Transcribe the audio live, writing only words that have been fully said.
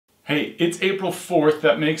Hey, it's April 4th.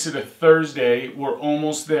 That makes it a Thursday. We're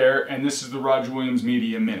almost there, and this is the Roger Williams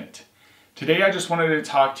Media Minute. Today I just wanted to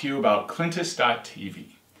talk to you about Clintus.tv.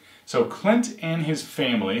 So Clint and his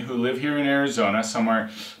family, who live here in Arizona,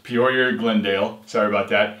 somewhere Peoria or Glendale, sorry about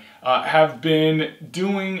that, have been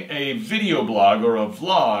doing a video blog or a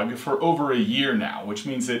vlog for over a year now, which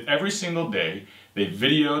means that every single day they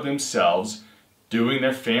video themselves doing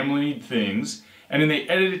their family things, and then they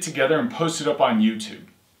edit it together and post it up on YouTube.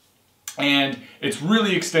 And it's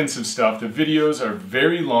really extensive stuff. The videos are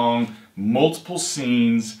very long, multiple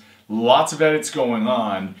scenes, lots of edits going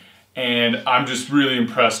on, and I'm just really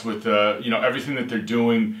impressed with everything that they're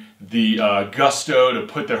doing, the gusto to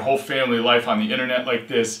put their whole family life on the internet like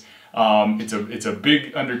this. It's a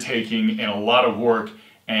big undertaking and a lot of work,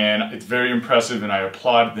 and it's very impressive, and I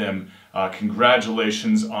applaud them.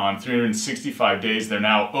 Congratulations on 365 days. They're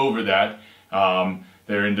now over that.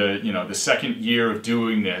 They're into the second year of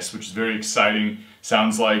doing this, which is very exciting.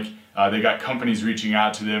 Sounds like they got companies reaching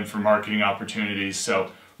out to them for marketing opportunities.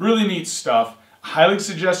 So really neat stuff. Highly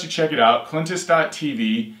suggest you check it out.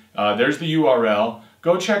 Clintus.tv. There's the URL.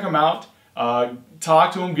 Go check them out.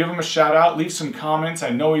 Talk to them. Give them a shout out. Leave some comments. I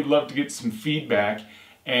know he'd love to get some feedback.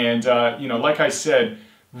 And like I said,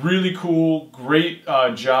 really cool, great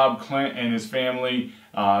job, Clint and his family.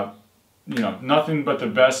 Nothing but the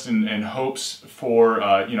best and hopes for,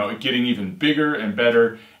 getting even bigger and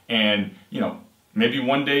better, and, maybe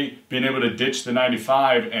one day being able to ditch the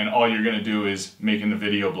 95 and all you're going to do is making the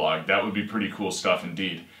video blog. That would be pretty cool stuff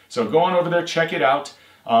indeed. So go on over there, check it out.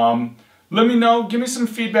 Let me know, give me some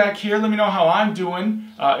feedback here, let me know how I'm doing.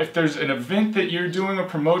 If there's an event that you're doing or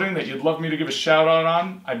promoting that you'd love me to give a shout out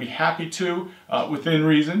on, I'd be happy to, within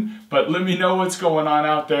reason. But let me know what's going on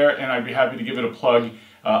out there, and I'd be happy to give it a plug.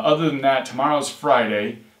 Other than that, tomorrow's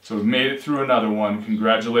Friday, so we've made it through another one.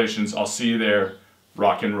 Congratulations, I'll see you there.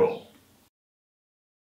 Rock and roll.